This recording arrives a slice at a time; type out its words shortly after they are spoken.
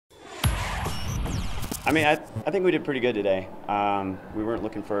I mean, I think we did pretty good today. We weren't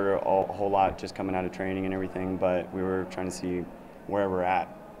looking for a whole lot just coming out of training and everything, but we were trying to see where we're at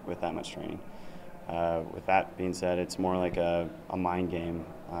with that much training. With that being said, it's more like a mind game,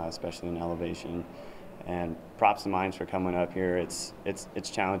 especially in elevation. And props to mines for coming up here. It's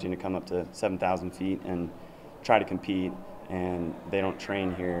challenging to come up to 7,000 feet and try to compete, and they don't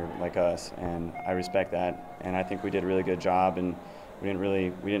train here like us, and I respect that. And I think we did a really good job, and we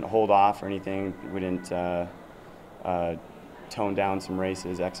didn't hold off or anything. We didn't tone down some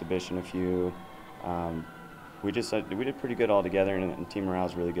races, exhibition a few. We did pretty good all together, and team morale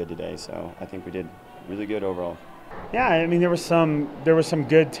is really good today. So I think we did really good overall. Yeah, I mean there was some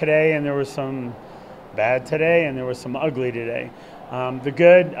good today, and there was some bad today, and there was some ugly today. The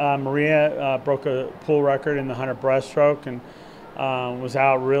good, Maria broke a pool record in the 100 breaststroke and was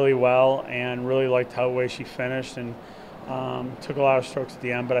out really well, and really liked the way she finished, and took a lot of strokes at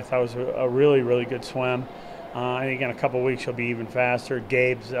the end, but I thought it was a really, really good swim. I think in a couple of weeks she'll be even faster.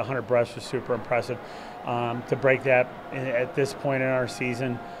 Gabe's 100 breast was super impressive. To break that at this point in our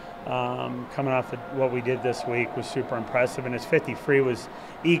season, coming off what we did this week, was super impressive, and his 50 free was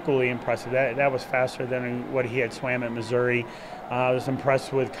equally impressive. That was faster than what he had swam at Missouri. I was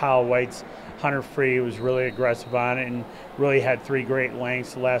impressed with Kyle White's 100 free. He was really aggressive on it and really had 3 great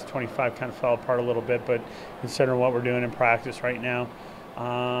lengths. The last 25 kind of fell apart a little bit, but considering what we're doing in practice right now,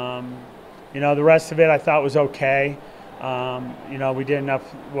 the rest of it I thought was okay. We did enough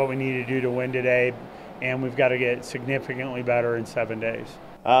what we needed to do to win today, and we've got to get significantly better in 7 days.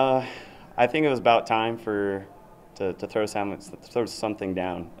 I think it was about time to throw something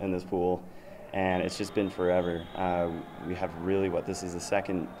down in this pool, and it's just been forever. We have this is the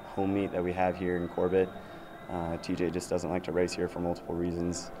second home meet that we have here in Corbett. TJ just doesn't like to race here for multiple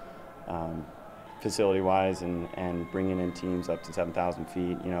reasons, facility-wise, and bringing in teams up to 7,000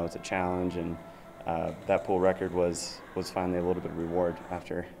 feet. It's a challenge, and that pool record was finally a little bit of reward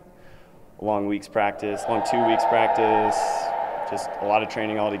after a long 2 weeks practice. Just a lot of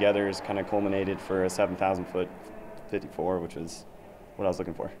training all together has kind of culminated for a 7,000 foot 54, which was what I was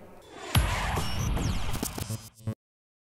looking for.